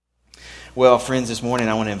Well, friends, this morning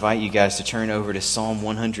I want to invite you guys to turn over to Psalm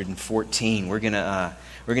 114. We're gonna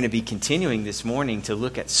be continuing this morning to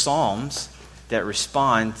look at psalms that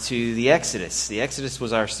respond to the Exodus. The Exodus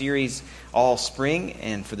was our series all spring,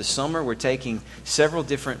 and for the summer we're taking several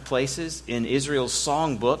different places in Israel's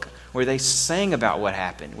songbook where they sang about what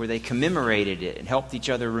happened, where they commemorated it and helped each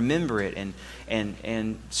other remember it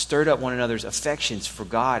and stirred up one another's affections for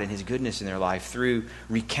God and His goodness in their life through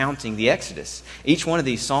recounting the Exodus. Each one of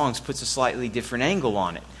these songs puts a slightly different angle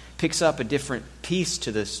on it, picks up a different piece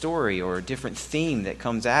to the story or a different theme that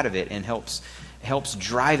comes out of it and helps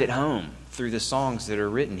drive it home through the songs that are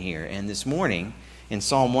written here. And this morning, in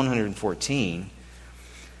Psalm 114,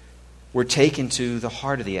 we're taken to the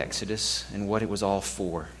heart of the Exodus and what it was all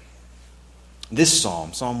for. This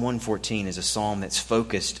psalm, Psalm 114, is a psalm that's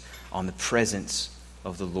focused on the presence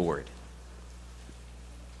of the Lord.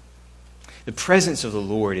 The presence of the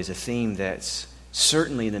Lord is a theme that's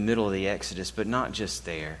certainly in the middle of the Exodus, but not just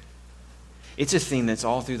there. It's a theme that's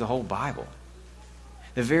all through the whole Bible.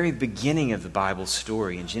 The very beginning of the Bible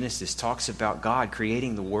story in Genesis talks about God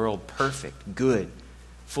creating the world perfect, good,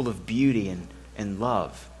 full of beauty and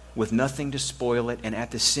love, with nothing to spoil it, and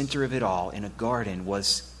at the center of it all, in a garden,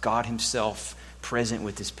 was God Himself present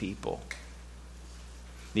with His people.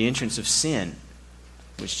 The entrance of sin,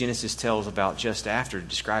 which Genesis tells about just after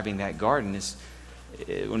describing that garden, is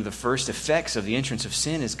one of the first effects of the entrance of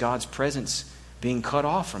sin is God's presence being cut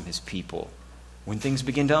off from His people when things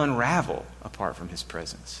begin to unravel apart from His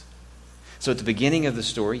presence. So at the beginning of the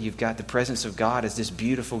story, you've got the presence of God as this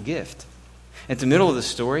beautiful gift. At the middle of the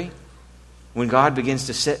story, when God begins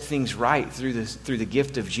to set things right through the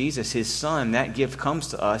gift of Jesus, His Son, that gift comes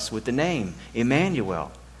to us with the name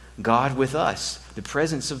Emmanuel, God with us, the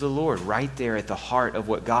presence of the Lord right there at the heart of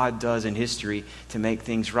what God does in history to make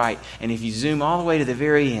things right. And if you zoom all the way to the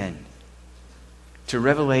very end, to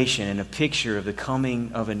Revelation and a picture of the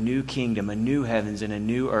coming of a new kingdom, a new heavens and a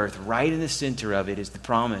new earth, right in the center of it is the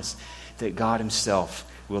promise that God Himself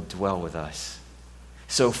will dwell with us.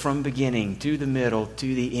 So from beginning to the middle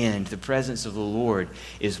to the end, the presence of the Lord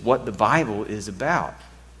is what the Bible is about.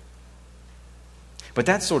 But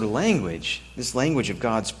that sort of language, this language of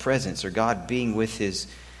God's presence or God being with His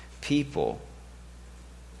people,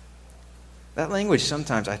 that language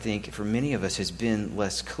sometimes, I think, for many of us has been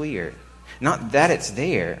less clear. Not that it's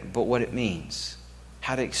there, but what it means,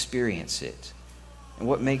 how to experience it, and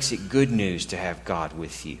what makes it good news to have God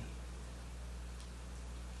with you.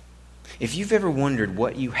 If you've ever wondered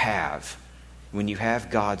what you have when you have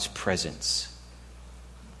God's presence,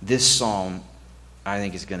 this psalm, I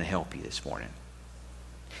think, is going to help you this morning.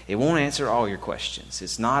 It won't answer all your questions.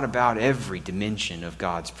 It's not about every dimension of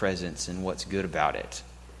God's presence and what's good about it.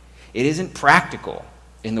 It isn't practical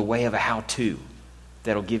in the way of a how-to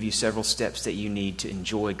that'll give you several steps that you need to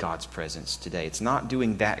enjoy God's presence today. It's not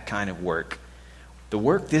doing that kind of work. The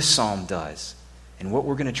work this psalm does, and what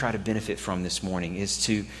we're going to try to benefit from this morning, is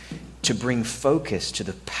to bring focus to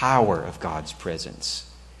the power of God's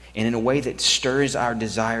presence, and in a way that stirs our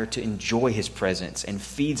desire to enjoy His presence and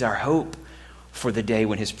feeds our hope for the day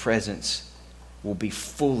when His presence will be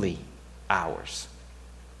fully ours.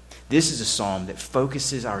 This is a psalm that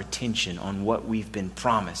focuses our attention on what we've been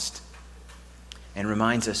promised and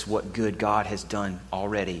reminds us what good God has done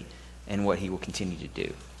already and what He will continue to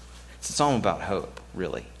do. It's a psalm about hope,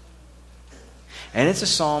 really. And it's a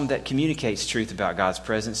psalm that communicates truth about God's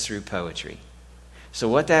presence through poetry. So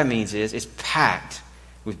what that means is it's packed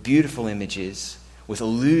with beautiful images, with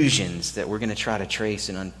allusions that we're going to try to trace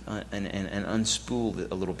and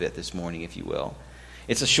unspool a little bit this morning, if you will.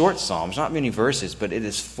 It's a short psalm. There's not many verses, but it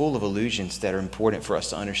is full of allusions that are important for us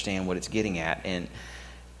to understand what it's getting at.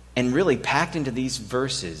 And really packed into these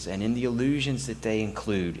verses and in the allusions that they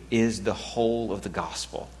include is the whole of the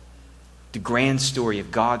gospel. The grand story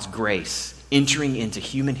of God's grace entering into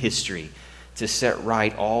human history to set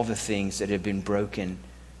right all the things that have been broken,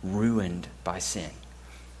 ruined by sin.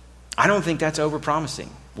 I don't think that's overpromising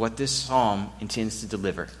what this psalm intends to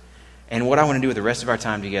deliver. And what I want to do with the rest of our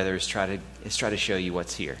time together is try to show you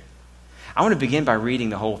what's here. I want to begin by reading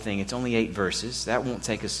the whole thing. It's only 8 verses. That won't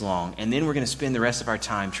take us long. And then we're going to spend the rest of our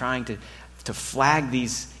time trying to flag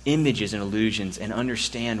these images and allusions and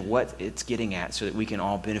understand what it's getting at so that we can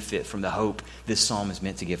all benefit from the hope this psalm is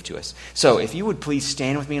meant to give to us. So if you would please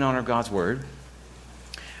stand with me in honor of God's word.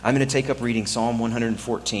 I'm going to take up reading Psalm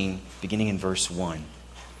 114, beginning in verse 1.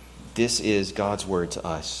 This is God's word to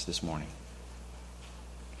us this morning.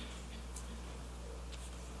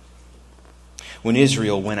 When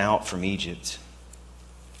Israel went out from Egypt,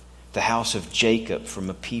 the house of Jacob from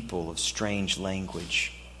a people of strange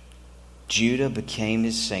language, Judah became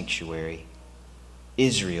his sanctuary,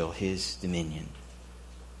 Israel his dominion.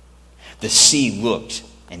 The sea looked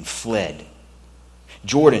and fled.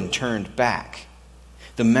 Jordan turned back.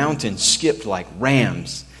 The mountains skipped like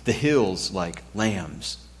rams, the hills like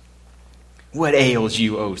lambs. What ails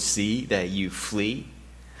you, O sea, that you flee?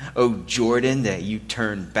 O Jordan, that you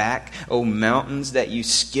turn back? O mountains, that you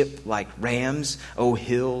skip like rams? O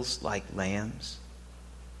hills like lambs?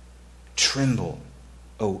 Tremble,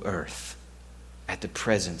 O earth, at the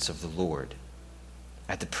presence of the Lord,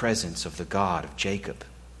 at the presence of the God of Jacob,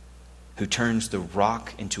 who turns the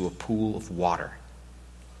rock into a pool of water,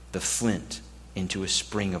 the flint into a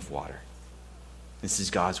spring of water. This is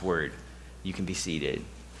God's word. You can be seated.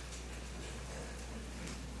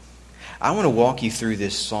 I want to walk you through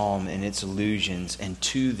this psalm and its allusions and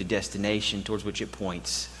to the destination towards which it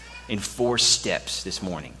points in 4 steps this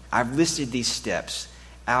morning. I've listed these steps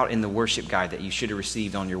out in the worship guide that you should have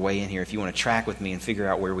received on your way in here if you want to track with me and figure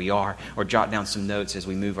out where we are, or jot down some notes as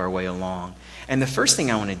we move our way along. And the first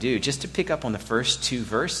thing I want to do, just to pick up on the first 2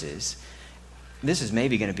 verses, this is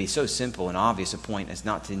maybe going to be so simple and obvious a point as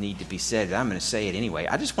not to need to be said, but I'm going to say it anyway.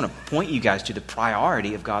 I just want to point you guys to the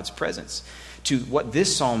priority of God's presence, to what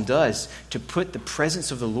this psalm does to put the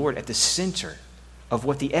presence of the Lord at the center of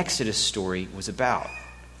what the Exodus story was about.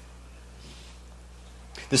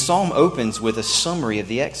 The psalm opens with a summary of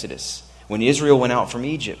the Exodus, when Israel went out from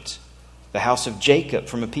Egypt, the house of Jacob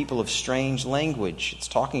from a people of strange language. It's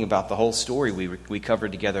talking about the whole story we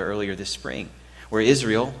covered together earlier this spring, where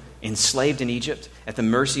Israel, enslaved in Egypt, at the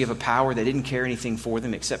mercy of a power that didn't care anything for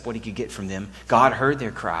them except what he could get from them, God heard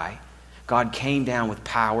their cry. God came down with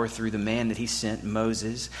power through the man that he sent,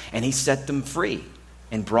 Moses, and he set them free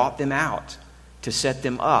and brought them out to set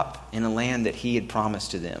them up in a land that he had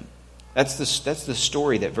promised to them. That's the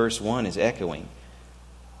story that verse 1 is echoing.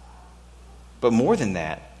 But more than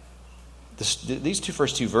that, these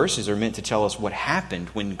first two verses are meant to tell us what happened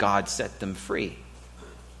when God set them free.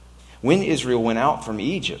 When Israel went out from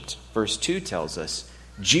Egypt, verse 2 tells us,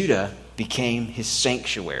 Judah became his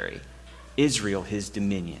sanctuary, Israel his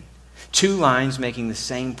dominion. 2 lines making the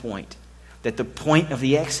same point, that the point of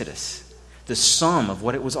the Exodus, the sum of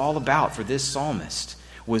what it was all about for this psalmist,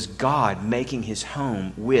 was God making his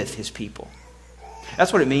home with his people.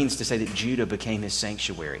 That's what it means to say that Judah became his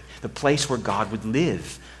sanctuary, the place where God would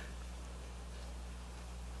live.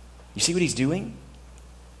 You see what he's doing?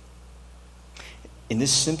 In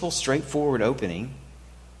this simple, straightforward opening,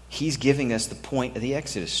 he's giving us the point of the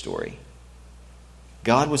Exodus story.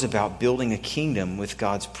 God was about building a kingdom with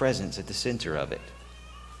God's presence at the center of it.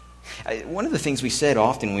 One of the things we said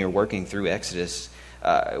often when we were working through Exodus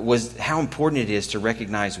was how important it is to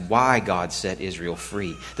recognize why God set Israel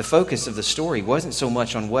free. The focus of the story wasn't so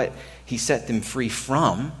much on what he set them free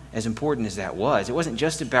from, as important as that was. It wasn't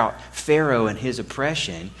just about Pharaoh and his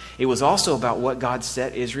oppression. It was also about what God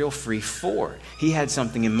set Israel free for. He had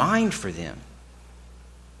something in mind for them.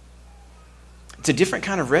 It's a different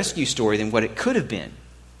kind of rescue story than what it could have been.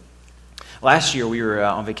 Last year we were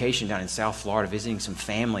on vacation down in South Florida visiting some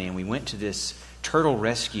family, and we went to this turtle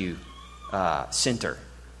rescue center.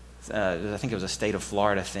 I think it was a state of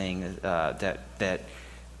Florida thing that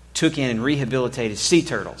took in and rehabilitated sea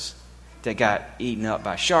turtles that got eaten up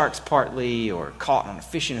by sharks partly, or caught on a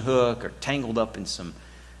fishing hook, or tangled up in some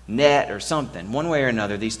net or something. One way or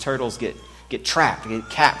another, these turtles get trapped, they get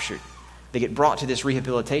captured. They get brought to this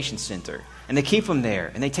rehabilitation center, and they keep them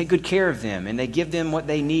there, and they take good care of them, and they give them what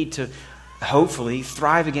they need to hopefully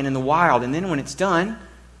thrive again in the wild. And then when it's done,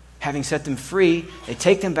 having set them free, they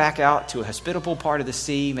take them back out to a hospitable part of the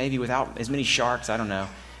sea, maybe without as many sharks, I don't know,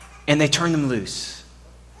 and they turn them loose.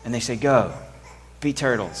 And they say, go, be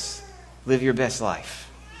turtles, live your best life.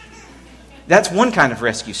 That's one kind of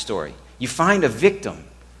rescue story. You find a victim,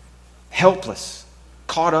 helpless,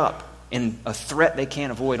 caught up in a threat they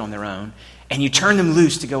can't avoid on their own, and you turn them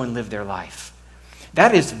loose to go and live their life.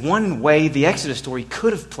 That is one way the Exodus story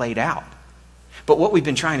could have played out. But what we've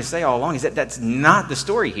been trying to say all along is that that's not the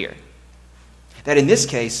story here. That in this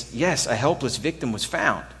case, yes, a helpless victim was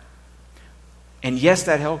found. And yes,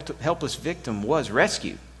 that helpless victim was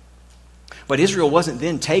rescued. But Israel wasn't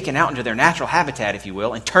then taken out into their natural habitat, if you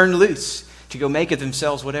will, and turned loose to go make of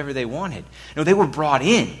themselves whatever they wanted. No, they were brought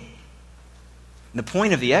in. And the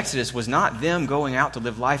point of the Exodus was not them going out to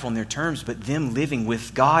live life on their terms, but them living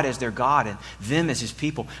with God as their God and them as his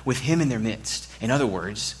people, with him in their midst. In other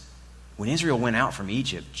words, when Israel went out from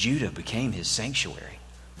Egypt, Judah became his sanctuary.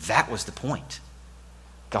 That was the point.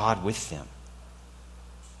 God with them.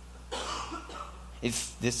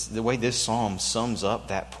 The way this psalm sums up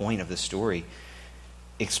that point of the story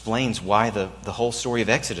explains why the whole story of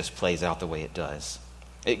Exodus plays out the way it does.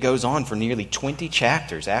 It goes on for nearly 20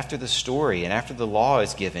 chapters after the story and after the law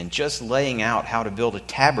is given, just laying out how to build a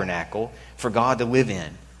tabernacle for God to live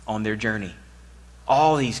in on their journey.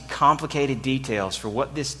 All these complicated details for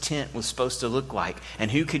what this tent was supposed to look like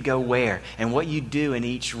and who could go where and what you do in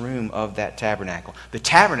each room of that tabernacle. The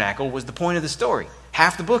tabernacle was the point of the story.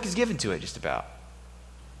 Half the book is given to it, just about.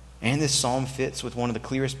 And this psalm fits with one of the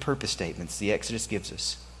clearest purpose statements the Exodus gives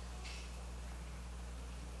us.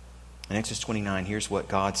 In Exodus 29, here's what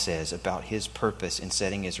God says about his purpose in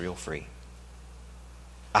setting Israel free.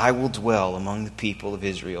 I will dwell among the people of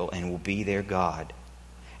Israel and will be their God.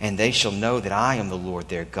 And they shall know that I am the Lord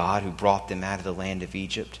their God who brought them out of the land of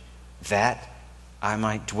Egypt, that I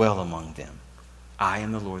might dwell among them. I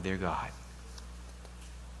am the Lord their God.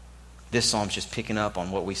 This psalm's just picking up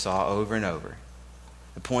on what we saw over and over.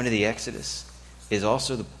 The point of the Exodus is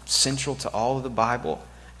also central to all of the Bible,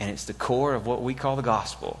 and it's the core of what we call the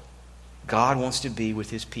gospel. God wants to be with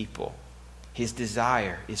his people. His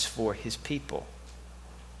desire is for his people.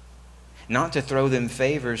 Not to throw them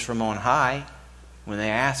favors from on high when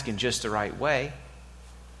they ask in just the right way,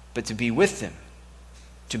 but to be with them,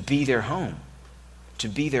 to be their home, to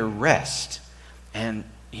be their rest. And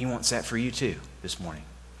he wants that for you too this morning.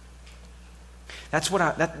 That's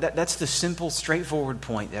that's the simple, straightforward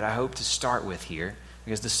point that I hope to start with here,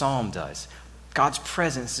 because the psalm does. God's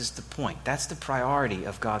presence is the point. That's the priority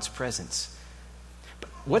of God's presence. But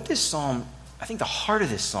what this psalm, I think the heart of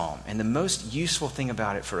this psalm and the most useful thing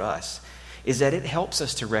about it for us is that it helps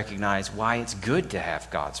us to recognize why it's good to have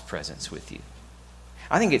God's presence with you.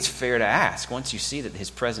 I think it's fair to ask, once you see that his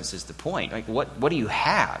presence is the point, like what do you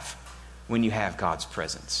have when you have God's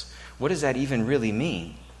presence? What does that even really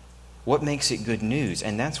mean? What makes it good news?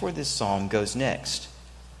 And that's where this psalm goes next.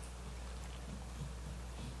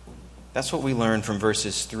 That's what we learn from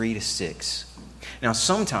verses 3 to 6. Now,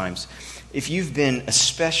 sometimes, if you've been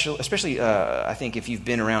especially I think if you've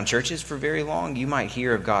been around churches for very long, you might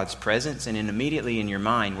hear of God's presence, and then immediately in your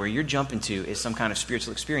mind, where you're jumping to is some kind of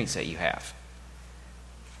spiritual experience that you have.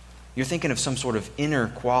 You're thinking of some sort of inner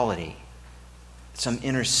quality, some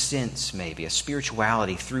inner sense maybe, a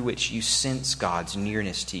spirituality through which you sense God's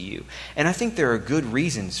nearness to you. And I think there are good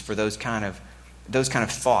reasons for those kind of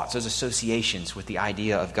thoughts, those associations with the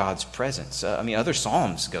idea of God's presence. Other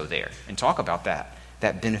psalms go there and talk about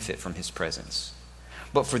that benefit from his presence.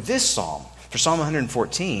 But for this psalm, for Psalm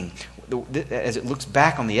 114, as it looks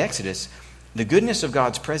back on the Exodus, the goodness of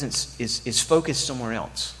God's presence is focused somewhere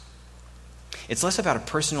else. It's less about a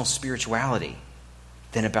personal spirituality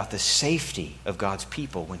than about the safety of God's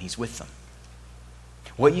people when he's with them.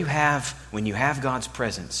 What you have when you have God's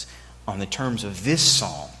presence on the terms of this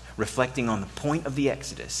psalm, reflecting on the point of the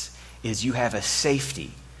Exodus, is you have a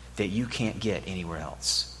safety that you can't get anywhere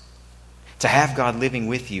else. To have God living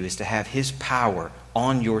with you is to have his power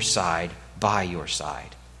on your side, by your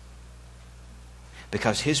side.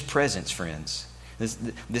 Because his presence, friends,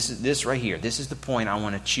 this right here, this is the point I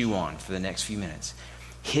want to chew on for the next few minutes.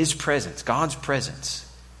 His presence, God's presence,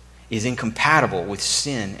 is incompatible with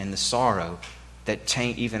sin and the sorrow that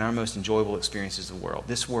taint even our most enjoyable experiences of the world.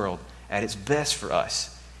 This world, at its best for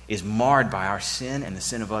us, is marred by our sin and the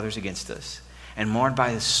sin of others against us, and marred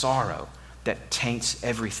by the sorrow that taints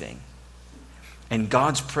everything. And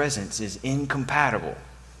God's presence is incompatible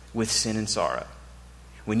with sin and sorrow.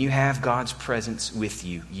 When you have God's presence with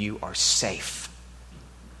you, you are safe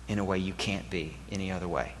in a way you can't be any other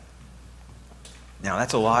way. Now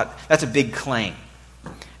that's a big claim.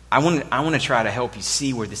 I want to try to help you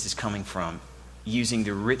see where this is coming from using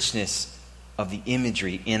the richness of the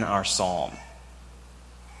imagery in our psalm.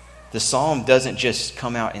 The psalm doesn't just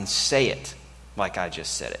come out and say it like I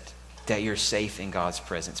just said it, that you're safe in God's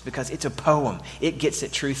presence, because it's a poem. It gets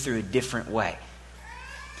at truth through a different way.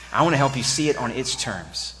 I want to help you see it on its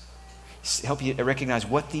terms, help you recognize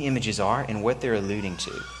what the images are and what they're alluding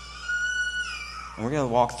to. And we're going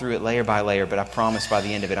to walk through it layer by layer, but I promise by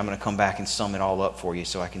the end of it, I'm going to come back and sum it all up for you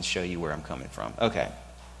so I can show you where I'm coming from. Okay.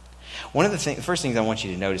 One of the first things I want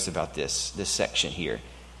you to notice about this section here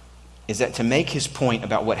is that to make his point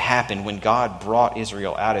about what happened when God brought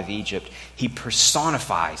Israel out of Egypt, he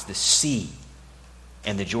personifies the sea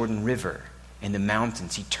and the Jordan River and the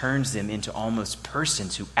mountains. He turns them into almost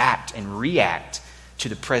persons who act and react to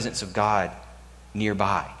the presence of God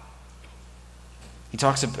nearby.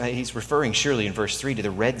 He's referring surely in verse 3 to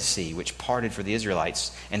the Red Sea, which parted for the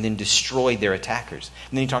Israelites and then destroyed their attackers.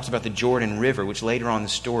 And then he talks about the Jordan River, which later on in the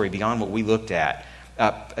story, beyond what we looked at,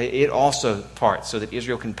 it also parts so that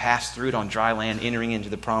Israel can pass through it on dry land, entering into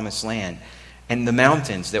the promised land. And the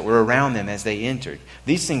mountains that were around them as they entered.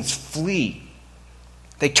 These things flee.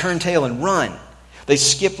 They turn tail and run. They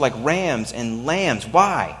skip like rams and lambs.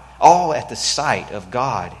 Why? All at the sight of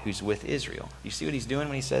God who's with Israel. You see what he's doing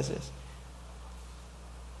when he says this?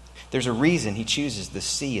 There's a reason he chooses the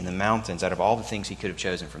sea and the mountains out of all the things he could have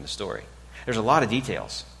chosen from the story. There's a lot of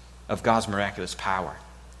details of God's miraculous power.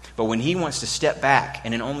 But when he wants to step back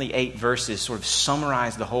and in only 8 verses sort of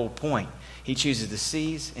summarize the whole point, he chooses the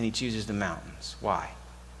seas and he chooses the mountains. Why?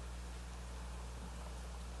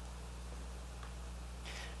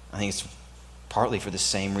 I think it's partly for the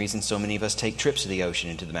same reason so many of us take trips to the ocean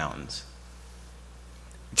and to the mountains.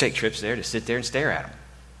 We take trips there to sit there and stare at them.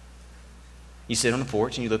 You sit on the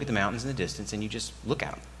porch and you look at the mountains in the distance and you just look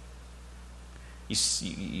at them. You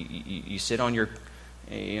sit on your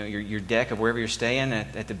deck of wherever you're staying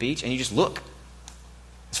at the beach and you just look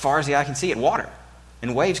as far as the eye can see at water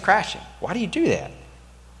and waves crashing. Why do you do that?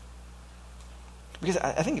 Because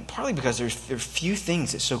I think partly because there are few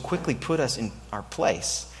things that so quickly put us in our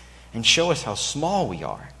place and show us how small we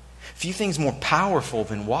are. Few things more powerful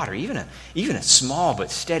than water. Even a small but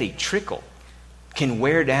steady trickle can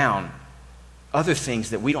wear down other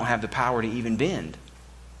things that we don't have the power to even bend.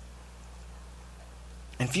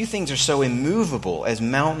 And few things are so immovable as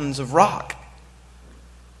mountains of rock.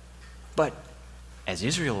 But as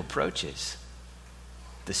Israel approaches,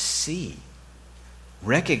 the sea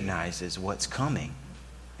recognizes what's coming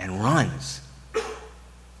and runs.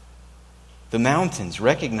 The mountains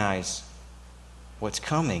recognize what's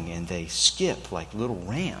coming and they skip like little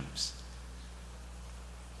rams.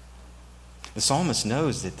 The psalmist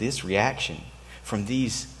knows that this reaction from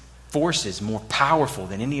these forces more powerful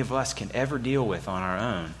than any of us can ever deal with on our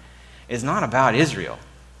own is not about Israel.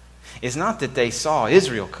 It's not that they saw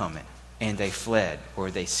Israel coming and they fled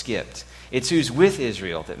or they skipped. It's who's with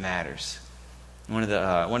Israel that matters. One of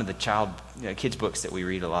the kids books that we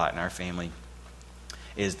read a lot in our family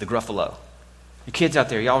is The Gruffalo. You kids out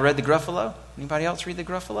there, y'all read The Gruffalo? Anybody else read The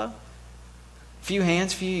Gruffalo? Few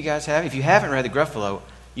hands, few you guys have. If you haven't read The Gruffalo,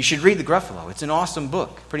 you should read The Gruffalo. It's an awesome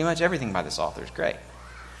book. Pretty much everything by this author is great.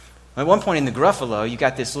 At one point in The Gruffalo, you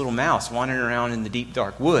got this little mouse wandering around in the deep,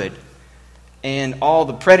 dark wood, and all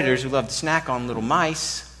the predators who love to snack on little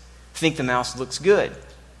mice think the mouse looks good.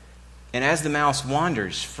 And as the mouse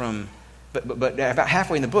wanders but about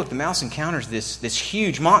halfway in the book, the mouse encounters this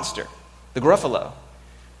huge monster, the Gruffalo.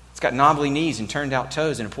 It's got knobbly knees and turned out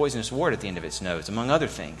toes and a poisonous wart at the end of its nose, among other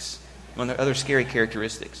things, among other scary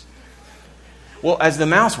characteristics. Well, as the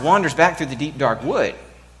mouse wanders back through the deep, dark wood,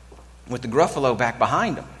 with the Gruffalo back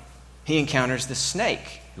behind him, he encounters the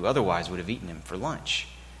snake, who otherwise would have eaten him for lunch.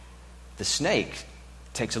 The snake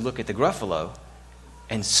takes a look at the Gruffalo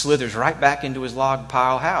and slithers right back into his log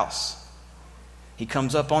pile house. He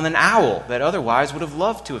comes up on an owl that otherwise would have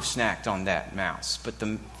loved to have snacked on that mouse. But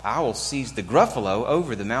the owl sees the Gruffalo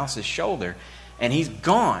over the mouse's shoulder, and he's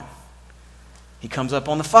gone. He comes up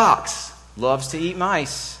on the fox, loves to eat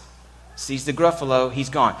mice, sees the Gruffalo, he's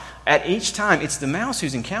gone. At each time, it's the mouse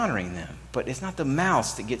who's encountering them, but it's not the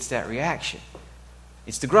mouse that gets that reaction.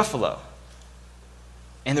 It's the Gruffalo.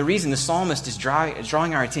 And the reason the psalmist is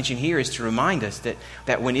drawing our attention here is to remind us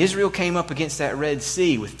that when Israel came up against that Red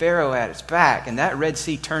Sea with Pharaoh at its back, and that Red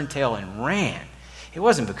Sea turned tail and ran, it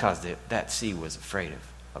wasn't because that sea was afraid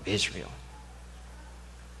of Israel.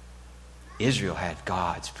 Israel had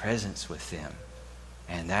God's presence with them,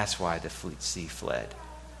 and that's why the sea fled.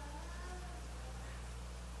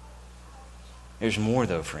 There's more,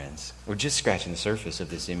 though, friends. We're just scratching the surface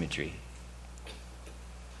of this imagery.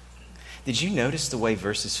 Did you notice the way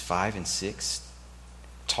verses 5 and 6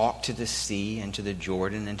 talk to the sea and to the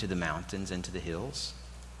Jordan and to the mountains and to the hills?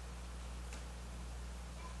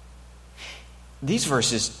 These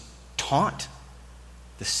verses taunt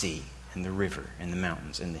the sea and the river and the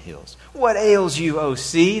mountains and the hills. What ails you, O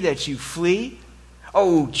sea, that you flee?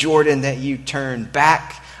 O Jordan, that you turn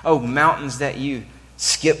back? O mountains, that you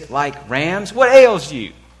skip like rams? What ails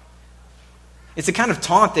you? It's the kind of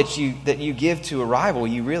taunt that you give to a rival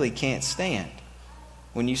you really can't stand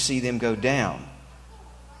when you see them go down.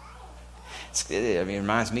 It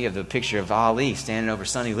reminds me of the picture of Ali standing over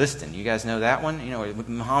Sonny Liston. You guys know that one? You know,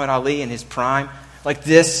 Muhammad Ali in his prime, like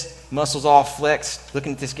this, muscles all flexed,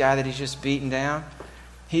 looking at this guy that he's just beaten down.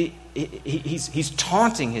 He's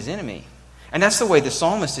taunting his enemy. And that's the way the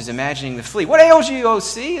psalmist is imagining the flee. What ails you, O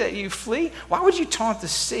sea, that you flee? Why would you taunt the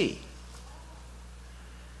sea?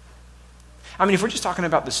 I mean, if we're just talking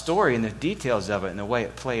about the story and the details of it and the way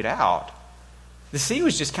it played out, the sea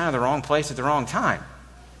was just kind of the wrong place at the wrong time.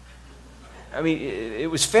 I mean,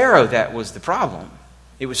 it was Pharaoh that was the problem.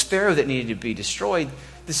 It was Pharaoh that needed to be destroyed.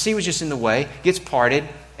 The sea was just in the way, gets parted,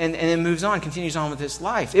 and then moves on, continues on with its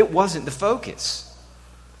life. It wasn't the focus.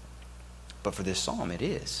 But for this psalm, it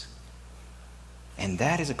is. And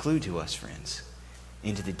that is a clue to us, friends,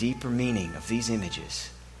 into the deeper meaning of these images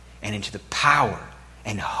and into the power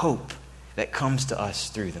and hope that comes to us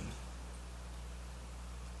through them.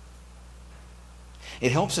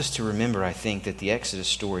 It helps us to remember, I think, that the Exodus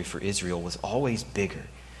story for Israel was always bigger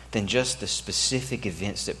than just the specific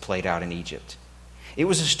events that played out in Egypt. It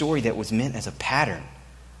was a story that was meant as a pattern,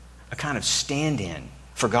 a kind of stand-in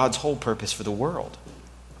for God's whole purpose for the world.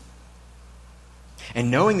 And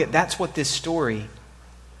knowing that that's what this story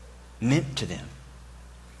meant to them,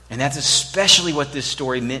 and that's especially what this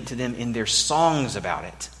story meant to them in their songs about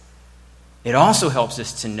it, it also helps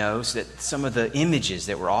us to know that some of the images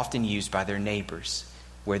that were often used by their neighbors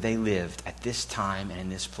where they lived at this time and in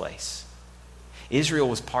this place. Israel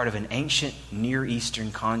was part of an ancient Near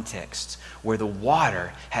Eastern context where the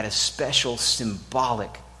water had a special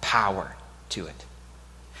symbolic power to it.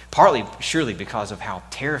 Partly, surely, because of how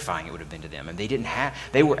terrifying it would have been to them. And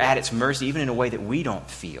they were at its mercy even in a way that we don't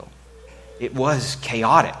feel. It was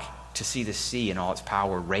chaotic to see the sea and all its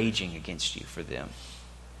power raging against you for them.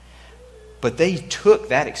 But they took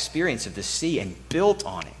that experience of the sea and built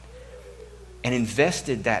on it and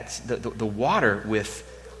invested the water with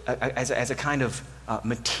as a kind of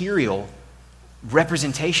material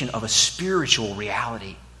representation of a spiritual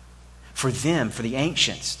reality. For them, for the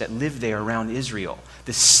ancients that lived there around Israel,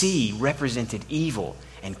 the sea represented evil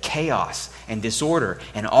and chaos and disorder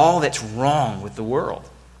and all that's wrong with the world.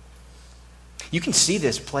 You can see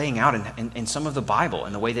this playing out in some of the Bible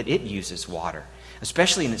in the way that it uses water,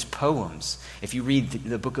 especially in its poems. If you read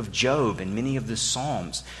the book of Job and many of the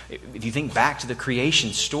Psalms, if you think back to the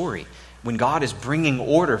creation story, when God is bringing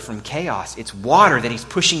order from chaos, it's water that he's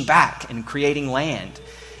pushing back and creating land.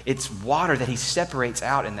 It's water that he separates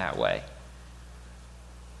out in that way.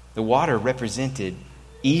 The water represented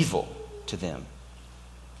evil to them.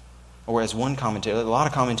 Or as one commentator, a lot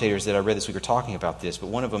of commentators that I read this week are talking about this, but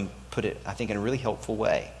one of them put it, I think, in a really helpful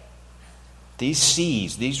way. These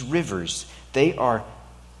seas, these rivers, they are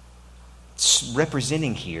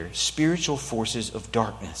representing here spiritual forces of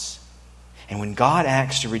darkness. And when God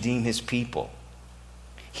acts to redeem his people,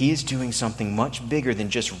 he is doing something much bigger than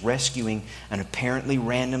just rescuing an apparently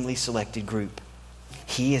randomly selected group.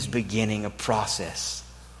 He is beginning a process,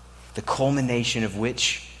 the culmination of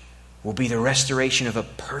which will be the restoration of a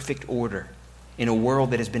perfect order in a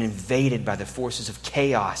world that has been invaded by the forces of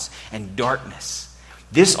chaos and darkness.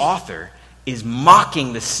 This author is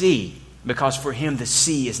mocking the sea because for him the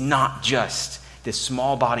sea is not just this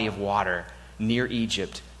small body of water near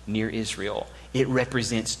Egypt, near Israel. It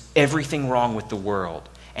represents everything wrong with the world,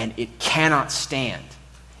 and it cannot stand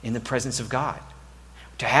in the presence of God.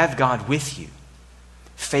 To have God with you,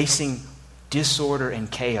 facing disorder and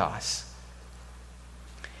chaos,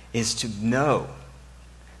 is to know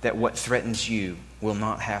that what threatens you will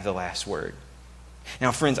not have the last word.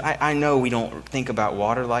 Now, friends, I know we don't think about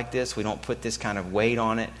water like this. We don't put this kind of weight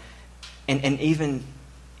on it. And even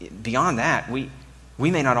beyond that, we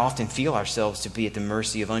may not often feel ourselves to be at the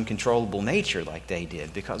mercy of uncontrollable nature like they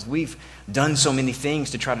did, because we've done so many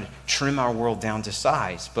things to try to trim our world down to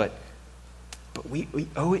size. But we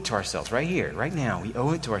owe it to ourselves right here, right now. We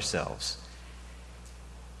owe it to ourselves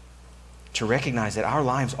to recognize that our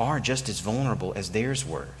lives are just as vulnerable as theirs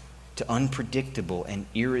were to unpredictable and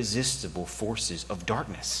irresistible forces of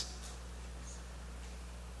darkness.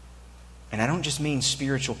 And I don't just mean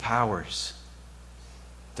spiritual powers,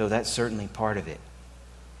 though that's certainly part of it.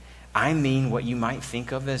 I mean what you might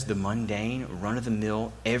think of as the mundane,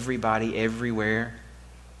 run-of-the-mill, everybody, everywhere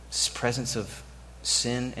presence of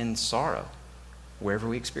sin and sorrow, wherever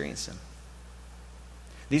we experience them.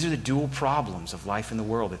 These are the dual problems of life in the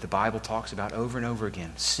world that the Bible talks about over and over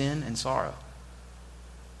again: sin and sorrow.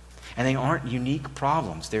 And they aren't unique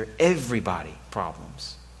problems. They're everybody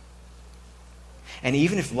problems. And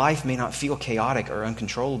even if life may not feel chaotic or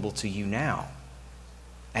uncontrollable to you now,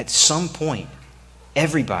 at some point,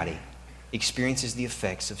 everybody experiences the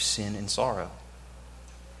effects of sin and sorrow.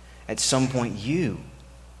 At some point, you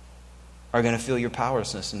are going to feel your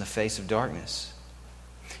powerlessness in the face of darkness.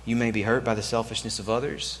 You may be hurt by the selfishness of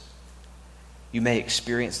others. You may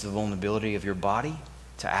experience the vulnerability of your body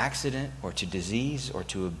to accident or to disease or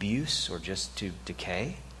to abuse or just to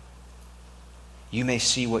decay. You may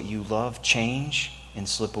see what you love change and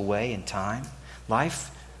slip away in time.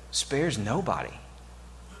 Life spares nobody.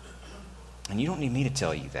 And you don't need me to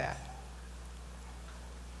tell you that.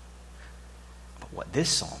 But what this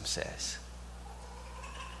psalm says,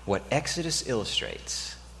 what Exodus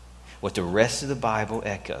illustrates, what the rest of the Bible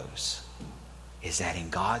echoes, is that in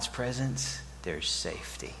God's presence, there's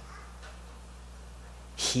safety.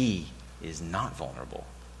 He is not vulnerable.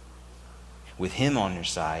 With him on your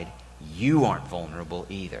side, you aren't vulnerable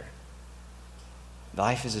either.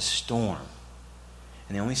 Life is a storm.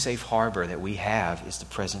 And the only safe harbor that we have is the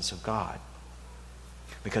presence of God.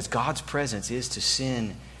 Because God's presence is to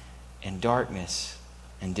sin and darkness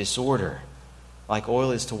and disorder like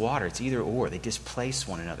oil is to water. It's either or. They displace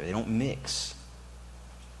one another. They don't mix.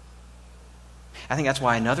 I think that's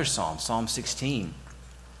why another psalm, Psalm 16,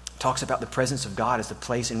 talks about the presence of God as the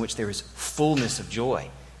place in which there is fullness of joy.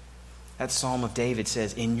 That Psalm of David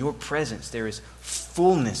says, in your presence there is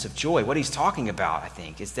fullness of joy. What he's talking about, I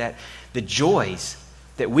think, is that the joys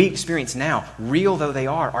that we experience now, real though they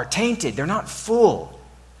are tainted. They're not full.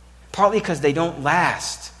 Partly because they don't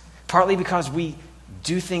last. Partly because we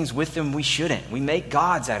do things with them we shouldn't. We make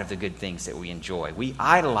gods out of the good things that we enjoy. We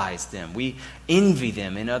idolize them. We envy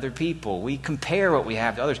them in other people. We compare what we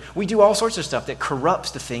have to others. We do all sorts of stuff that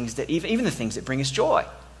corrupts the things that, even the things that bring us joy.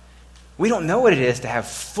 We don't know what it is to have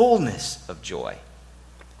fullness of joy.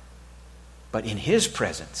 But in His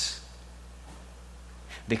presence,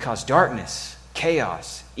 because darkness,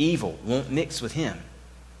 chaos, evil won't mix with Him,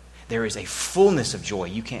 there is a fullness of joy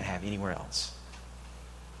you can't have anywhere else.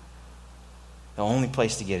 The only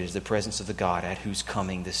place to get it is the presence of the God at whose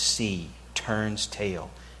coming the sea turns tail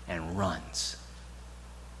and runs.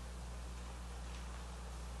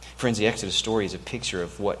 Friends, the Exodus story is a picture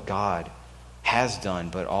of what God has done,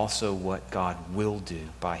 but also what God will do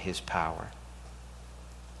by His power.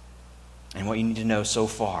 And what you need to know so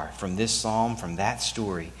far from this psalm, from that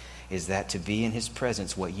story, is that to be in His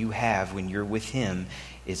presence, what you have when you're with Him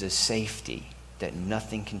is a safety that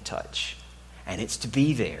nothing can touch. And it's to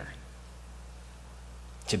be there,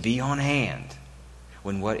 to be on hand,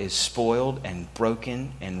 when what is spoiled and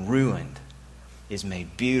broken and ruined is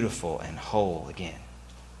made beautiful and whole again.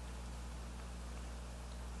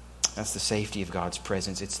 That's the safety of God's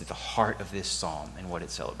presence. It's at the heart of this psalm and what it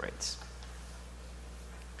celebrates.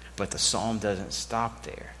 But the psalm doesn't stop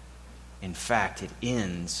there. In fact, it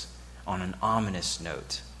ends on an ominous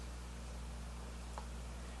note.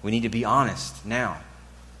 We need to be honest now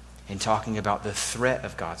in talking about the threat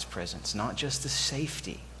of God's presence, not just the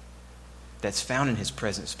safety that's found in His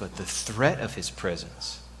presence, but the threat of His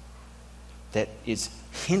presence that is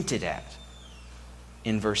hinted at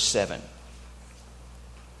in verse 7.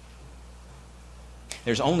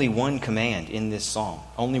 There's only one command in this psalm,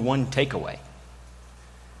 only one takeaway.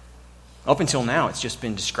 Up until now, it's just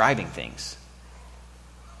been describing things.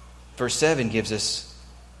 Verse 7 gives us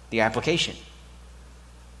the application.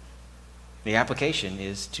 The application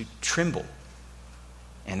is to tremble.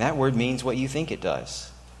 And that word means what you think it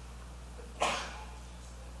does.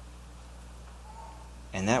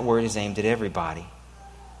 And that word is aimed at everybody.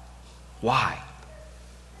 Why?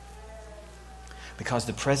 Because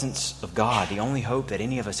the presence of God, the only hope that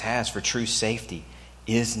any of us has for true safety,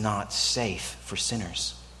 is not safe for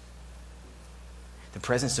sinners. The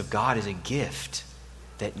presence of God is a gift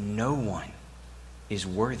that no one is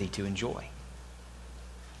worthy to enjoy.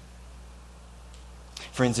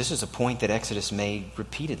 Friends, this is a point that Exodus made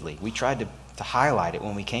repeatedly. We tried to highlight it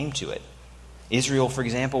when we came to it. Israel, for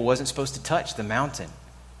example, wasn't supposed to touch the mountain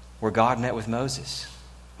where God met with Moses.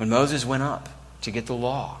 When Moses went up to get the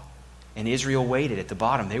law, and Israel waited at the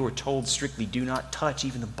bottom, they were told strictly, do not touch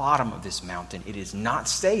even the bottom of this mountain. It is not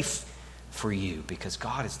safe for you because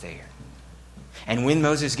God is there. And when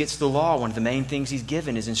Moses gets the law, one of the main things he's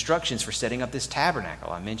given is instructions for setting up this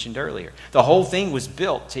tabernacle I mentioned earlier. The whole thing was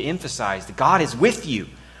built to emphasize that God is with you,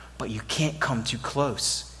 but you can't come too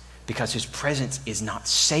close because His presence is not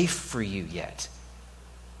safe for you yet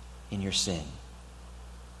in your sin.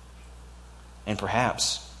 And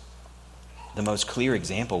perhaps the most clear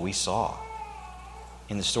example we saw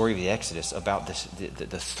in the story of the Exodus about the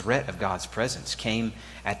threat of God's presence came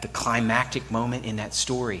at the climactic moment in that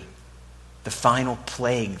story. The final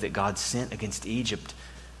plague that God sent against Egypt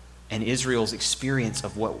and Israel's experience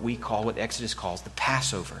of what Exodus calls the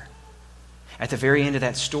Passover. At the very end of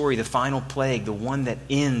that story, the final plague, the one that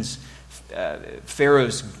ends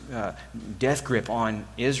Pharaoh's death grip on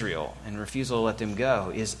Israel and refusal to let them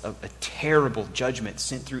go, is a terrible judgment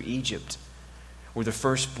sent through Egypt, where the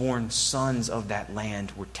firstborn sons of that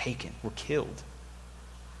land were killed.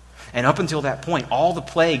 And up until that point, all the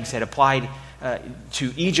plagues had applied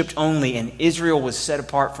to Egypt only, and Israel was set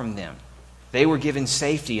apart from them. They were given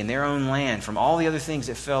safety in their own land from all the other things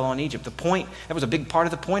that fell on Egypt. That was a big part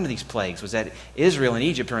of the point of these plagues, was that Israel and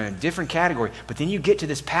Egypt are in a different category. But then you get to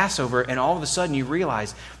this Passover, and all of a sudden you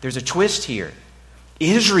realize there's a twist here.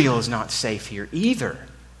 Israel is not safe here either.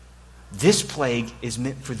 This plague is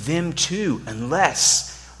meant for them too,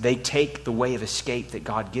 unless they take the way of escape that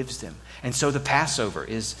God gives them. And so the Passover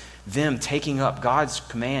is them taking up God's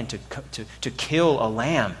command to kill a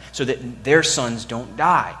lamb so that their sons don't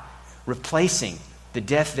die, replacing the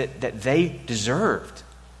death that they deserved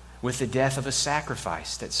with the death of a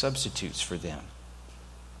sacrifice that substitutes for them.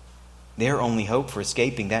 Their only hope for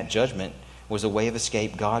escaping that judgment was a way of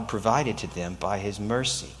escape God provided to them by His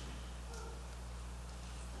mercy.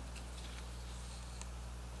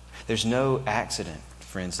 There's no accident,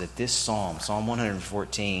 friends, that this psalm, Psalm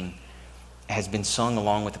 114, has been sung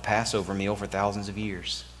along with the Passover meal for thousands of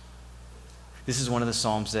years. This is one of the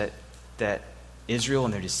psalms that Israel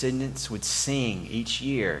and their descendants would sing each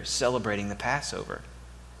year, celebrating the Passover.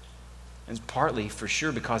 And it's partly, for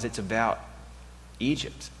sure, because it's about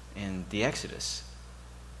Egypt and the Exodus.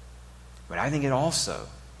 But I think it also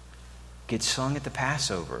gets sung at the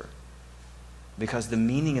Passover because the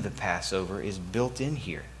meaning of the Passover is built in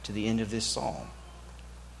here to the end of this psalm.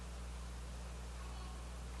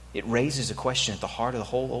 It raises a question at the heart of the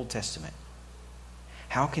whole Old Testament.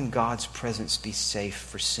 How can God's presence be safe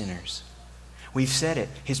for sinners? We've said it.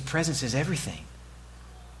 His presence is everything.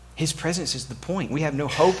 His presence is the point. We have no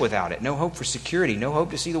hope without it. No hope for security. No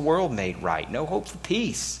hope to see the world made right. No hope for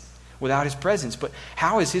peace without His presence. But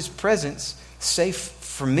how is His presence safe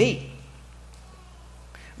for me?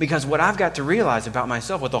 Because what I've got to realize about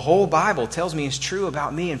myself, what the whole Bible tells me is true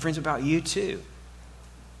about me and friends about you too,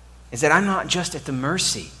 is that I'm not just at the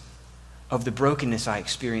mercy of the brokenness I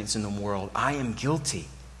experience in the world. I am guilty.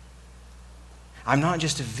 I'm not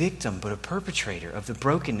just a victim, but a perpetrator of the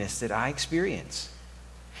brokenness that I experience.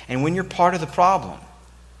 And when you're part of the problem,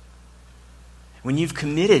 when you've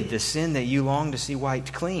committed the sin that you long to see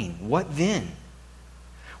wiped clean, what then?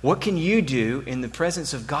 What can you do in the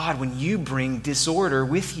presence of God when you bring disorder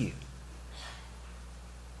with you?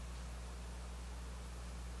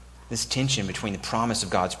 This tension between the promise of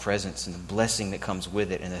God's presence and the blessing that comes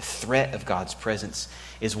with it and the threat of God's presence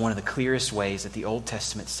is one of the clearest ways that the Old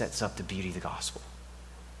Testament sets up the beauty of the gospel.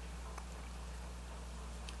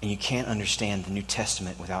 And you can't understand the New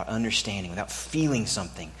Testament without understanding, without feeling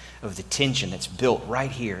something of the tension that's built right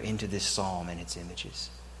here into this psalm and its images.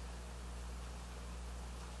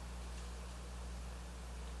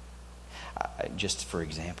 Just for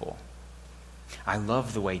example, I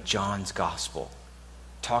love the way John's gospel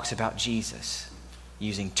talks about Jesus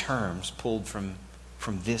using terms pulled from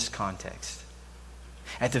this context.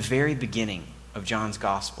 At the very beginning of John's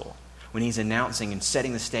gospel, when he's announcing and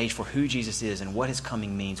setting the stage for who Jesus is and what His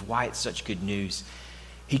coming means, why it's such good news,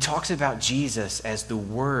 he talks about Jesus as the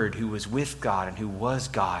Word who was with God and who was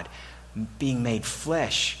God, being made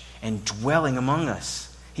flesh and dwelling among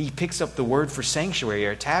us. He picks up the word for sanctuary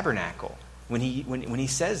or tabernacle when he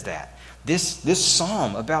says that. This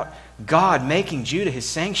psalm about God making Judah His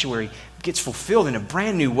sanctuary gets fulfilled in a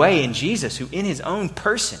brand new way in Jesus, who in His own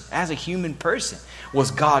person, as a human person,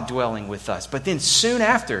 was God dwelling with us. But then soon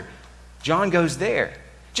after, John goes there.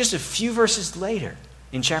 Just a few verses later,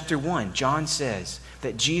 in chapter 1, John says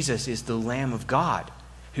that Jesus is the Lamb of God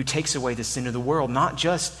who takes away the sin of the world. Not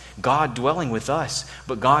just God dwelling with us,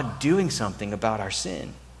 but God doing something about our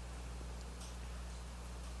sin.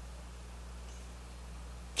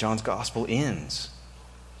 John's gospel ends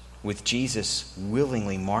with Jesus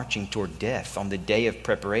willingly marching toward death on the day of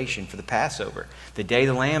preparation for the Passover. The day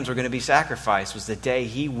the lambs were going to be sacrificed was the day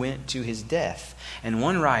He went to His death. And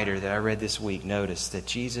one writer that I read this week noticed that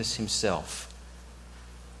Jesus Himself,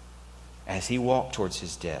 as He walked towards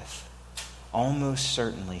His death, almost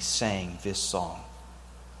certainly sang this song.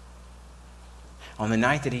 On the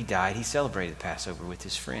night that He died, He celebrated the Passover with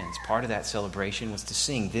His friends. Part of that celebration was to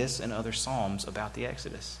sing this and other psalms about the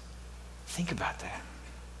Exodus. Think about that.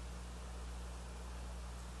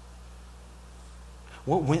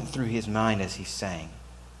 What went through His mind as He sang?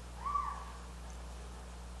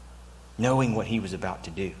 Knowing what He was about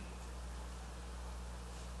to do.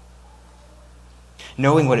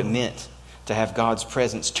 Knowing what it meant to have God's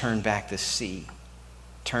presence turn back the sea,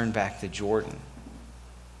 turn back the Jordan.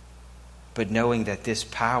 But knowing that this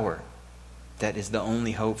power that is the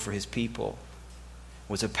only hope for His people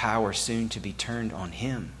was a power soon to be turned on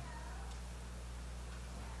Him.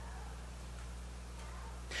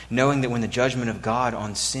 Knowing that when the judgment of God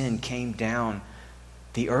on sin came down,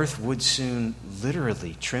 the earth would soon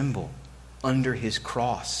literally tremble under His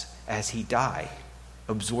cross as He died,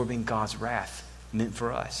 absorbing God's wrath meant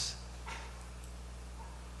for us.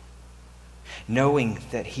 Knowing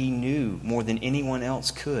that He knew more than anyone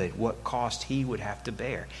else could what cost He would have to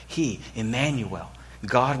bear. He, Emmanuel,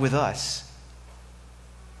 God with us,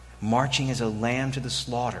 marching as a lamb to the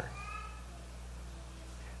slaughter.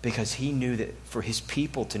 Because He knew that for His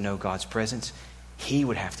people to know God's presence, He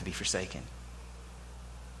would have to be forsaken.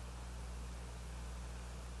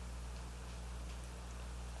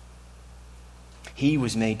 He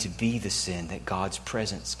was made to be the sin that God's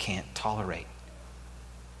presence can't tolerate.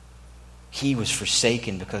 He was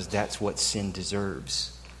forsaken because that's what sin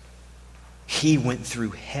deserves. He went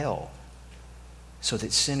through hell so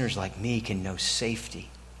that sinners like me can know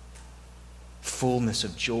safety, fullness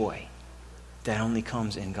of joy that only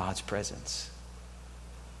comes in God's presence.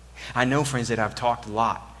 I know, friends, that I've talked a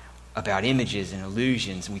lot about images and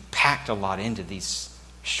illusions, and we packed a lot into these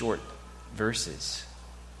short verses.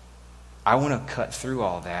 I want to cut through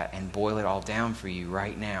all that and boil it all down for you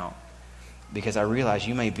right now, because I realize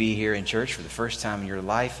you may be here in church for the first time in your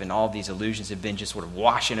life and all these illusions have been just sort of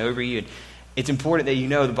washing over you. And it's important that you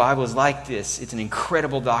know the Bible is like this. It's an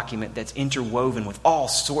incredible document that's interwoven with all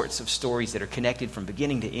sorts of stories that are connected from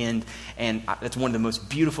beginning to end. And that's one of the most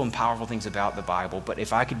beautiful and powerful things about the Bible. But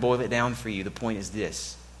if I could boil it down for you, the point is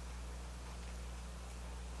this.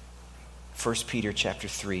 1 Peter chapter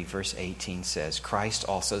 3, verse 18 says, Christ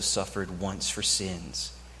also suffered once for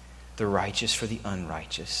sins, the righteous for the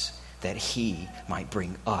unrighteous, that he might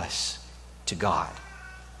bring us to God.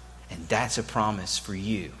 And that's a promise for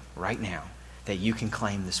you right now that you can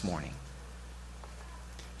claim this morning.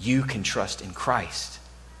 You can trust in Christ,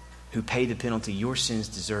 who paid the penalty your sins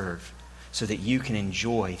deserve, so that you can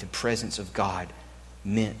enjoy the presence of God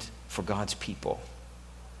meant for God's people.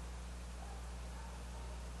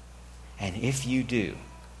 And if you do,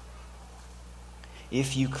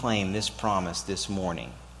 if you claim this promise this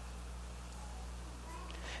morning,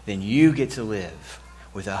 then you get to live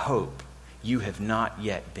with a hope you have not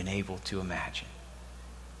yet been able to imagine.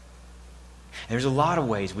 There's a lot of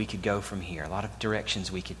ways we could go from here, a lot of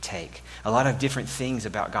directions we could take, a lot of different things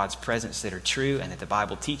about God's presence that are true and that the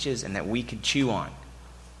Bible teaches and that we could chew on.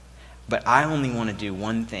 But I only want to do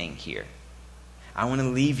one thing here. I want to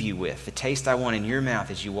leave you with the taste I want in your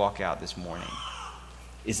mouth as you walk out this morning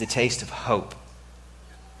is the taste of hope.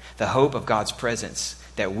 The hope of God's presence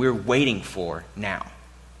that we're waiting for now.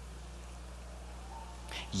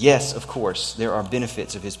 Yes, of course, there are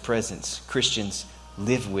benefits of His presence Christians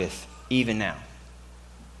live with even now.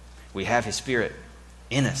 We have His Spirit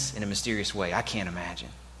in us in a mysterious way I can't imagine.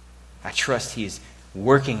 I trust He is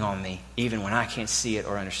working on me even when I can't see it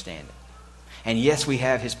or understand it. And yes, we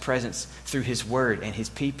have His presence through His Word and His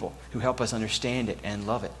people who help us understand it and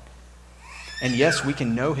love it. And yes, we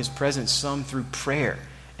can know His presence some through prayer.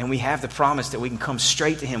 And we have the promise that we can come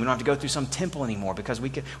straight to Him. We don't have to go through some temple anymore because we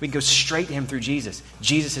can go straight to Him through Jesus.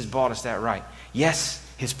 Jesus has bought us that right. Yes,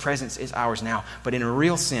 His presence is ours now. But in a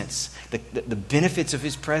real sense, the benefits of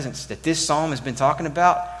His presence that this psalm has been talking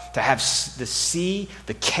about, to have the sea,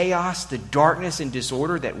 the chaos, the darkness and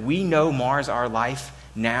disorder that we know mars our life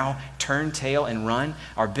now, turn tail and run,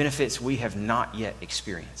 are benefits we have not yet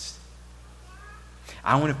experienced.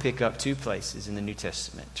 I want to pick up two places in the New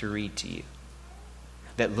Testament to read to you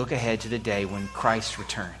that look ahead to the day when Christ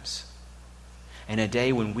returns, and a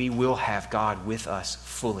day when we will have God with us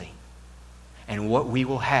fully, and what we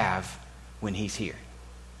will have when He's here.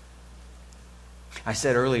 I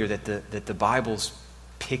said earlier that the Bible's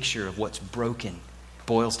picture of what's broken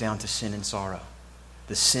boils down to sin and sorrow.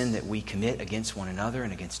 The sin that we commit against one another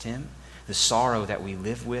and against Him, the sorrow that we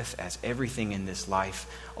live with as everything in this life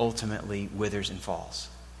ultimately withers and falls.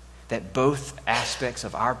 That both aspects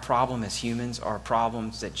of our problem as humans are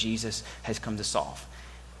problems that Jesus has come to solve,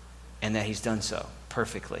 and that He's done so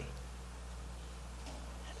perfectly.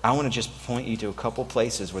 I want to just point you to a couple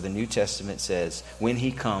places where the New Testament says, when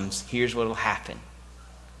He comes, here's what will happen,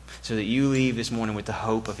 so that you leave this morning with the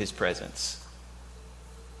hope of His presence.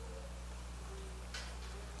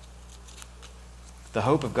 The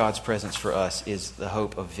hope of God's presence for us is the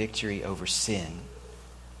hope of victory over sin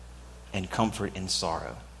and comfort in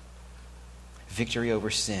sorrow. Victory over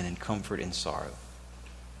sin and comfort in sorrow.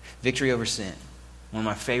 Victory over sin. One of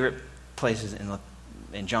my favorite places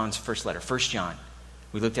in John's first letter, 1 John.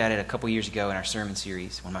 We looked at it a couple years ago in our sermon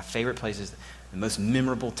series. One of my favorite places, the most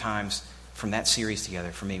memorable times from that series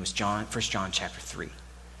together for me was 1 John chapter 3.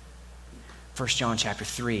 1 John chapter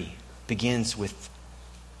 3 begins with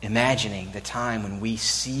imagining the time when we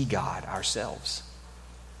see God ourselves.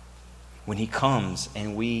 When He comes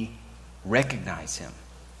and we recognize Him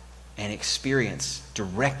and experience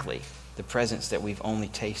directly the presence that we've only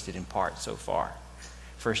tasted in part so far.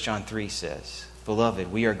 1 John 3 says,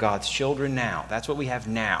 Beloved, we are God's children now. That's what we have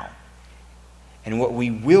now. And what we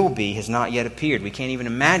will be has not yet appeared. We can't even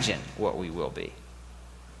imagine what we will be.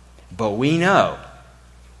 But we know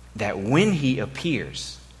that when He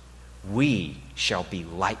appears, we shall be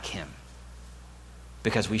like Him,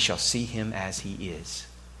 because we shall see Him as He is.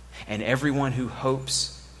 And everyone who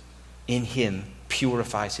hopes in him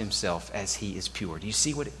purifies himself as he is pure. Do you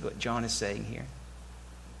see what John is saying here?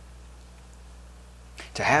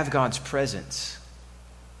 To have God's presence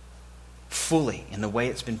fully in the way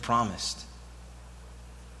it's been promised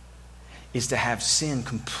is to have sin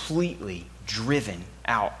completely driven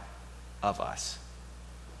out of us.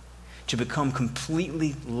 To become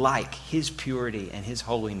completely like his purity and his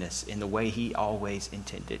holiness in the way he always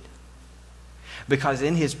intended. Because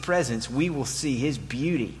in his presence we will see his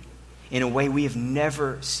beauty in a way we have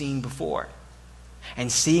never seen before.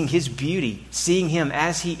 And seeing his beauty, seeing him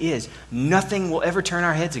as he is, nothing will ever turn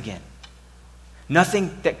our heads again.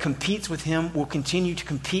 Nothing that competes with him will continue to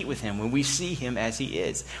compete with him when we see him as he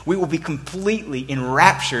is. We will be completely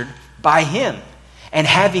enraptured by him. And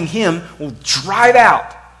having him will drive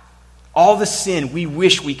out all the sin we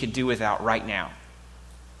wish we could do without right now.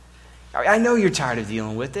 I know you're tired of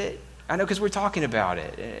dealing with it. I know because we're talking about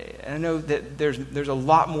it. I know that there's a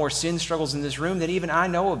lot more sin struggles in this room than even I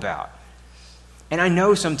know about. And I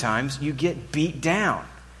know sometimes you get beat down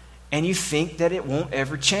and you think that it won't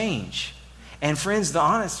ever change. And friends, the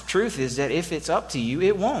honest truth is that if it's up to you,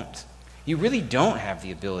 it won't. You really don't have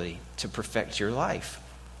the ability to perfect your life.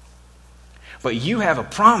 But you have a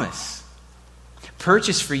promise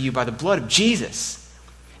purchased for you by the blood of Jesus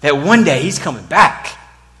that one day he's coming back.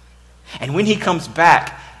 And when he comes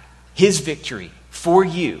back, his victory for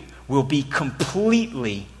you will be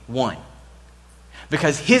completely won.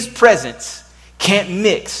 Because his presence can't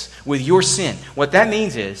mix with your sin. What that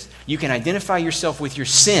means is you can identify yourself with your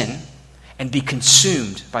sin and be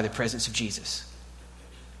consumed by the presence of Jesus.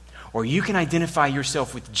 Or you can identify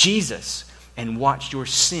yourself with Jesus and watch your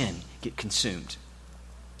sin get consumed.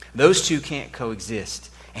 Those two can't coexist,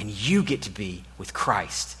 and you get to be with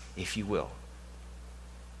Christ, if you will.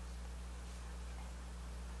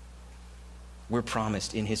 We're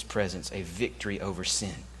promised in his presence a victory over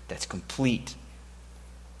sin that's complete.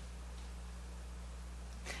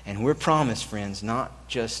 And we're promised, friends, not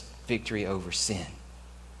just victory over sin,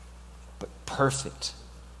 but perfect,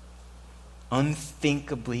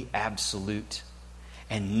 unthinkably absolute,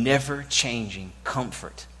 and never-changing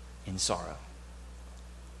comfort in sorrow.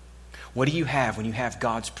 What do you have when you have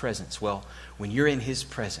God's presence? Well, when you're in his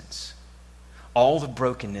presence, all the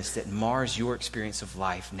brokenness that mars your experience of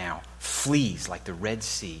life now flees like the Red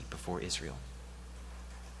Sea before Israel.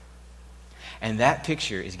 And that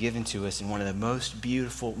picture is given to us in one of the most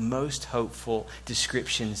beautiful, most hopeful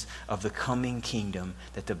descriptions of the coming kingdom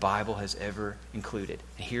that the Bible has ever included.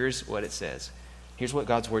 And here's what it says. Here's what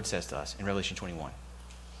God's word says to us in Revelation 21.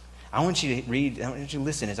 I want you to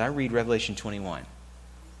listen as I read Revelation 21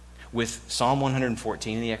 with Psalm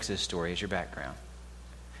 114 and the Exodus story as your background.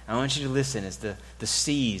 I want you to listen as the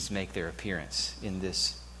seas make their appearance in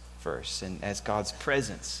this verse and as God's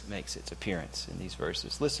presence makes its appearance in these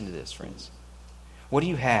verses. Listen to this, friends. What do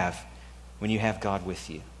you have when you have God with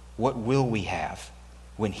you? What will we have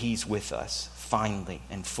when he's with us finally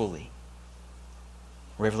and fully?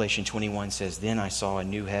 Revelation 21 says, "Then I saw a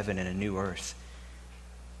new heaven and a new earth.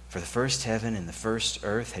 For the first heaven and the first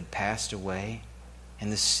earth had passed away,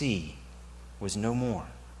 and the sea was no more.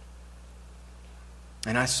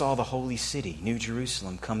 And I saw the holy city, New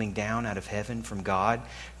Jerusalem, coming down out of heaven from God,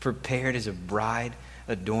 prepared as a bride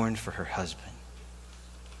adorned for her husband.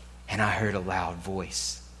 And I heard a loud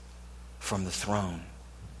voice from the throne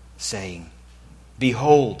saying,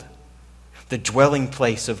 'Behold, the dwelling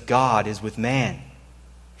place of God is with man.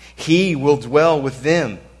 He will dwell with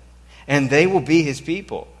them, and they will be his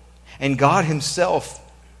people. And God himself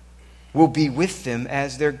will be with them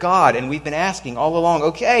as their God.'" And we've been asking all along,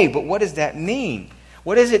 okay, but what does that mean?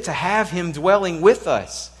 What is it to have him dwelling with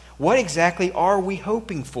us? What exactly are we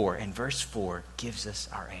hoping for? And verse 4 gives us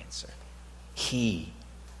our answer. He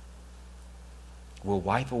will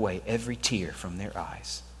wipe away every tear from their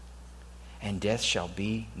eyes, and death shall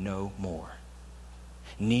be no more.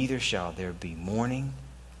 Neither shall there be mourning,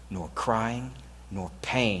 nor crying, nor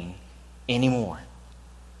pain anymore,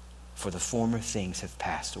 for the former things have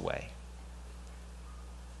passed away.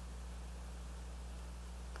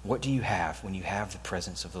 What do you have when you have the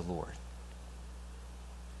presence of the Lord?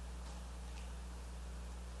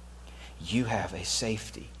 You have a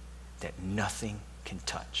safety that nothing can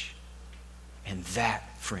touch. And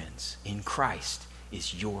that, friends, in Christ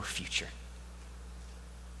is your future.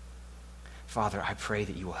 Father, I pray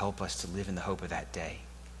that you will help us to live in the hope of that day,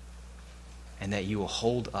 and that you will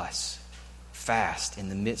hold us fast in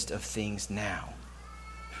the midst of things now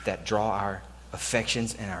that draw our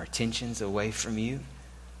affections and our attentions away from you,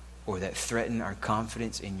 or that threaten our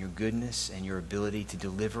confidence in your goodness and your ability to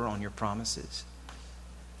deliver on your promises.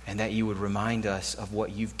 and that you would remind us of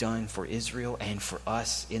what you've done for Israel and for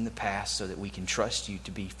us in the past so that we can trust you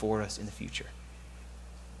to be for us in the future.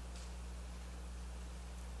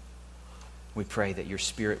 We pray that your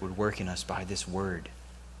Spirit would work in us by this word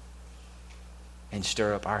and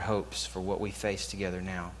stir up our hopes for what we face together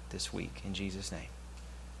now this week. In Jesus' name,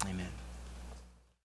 amen.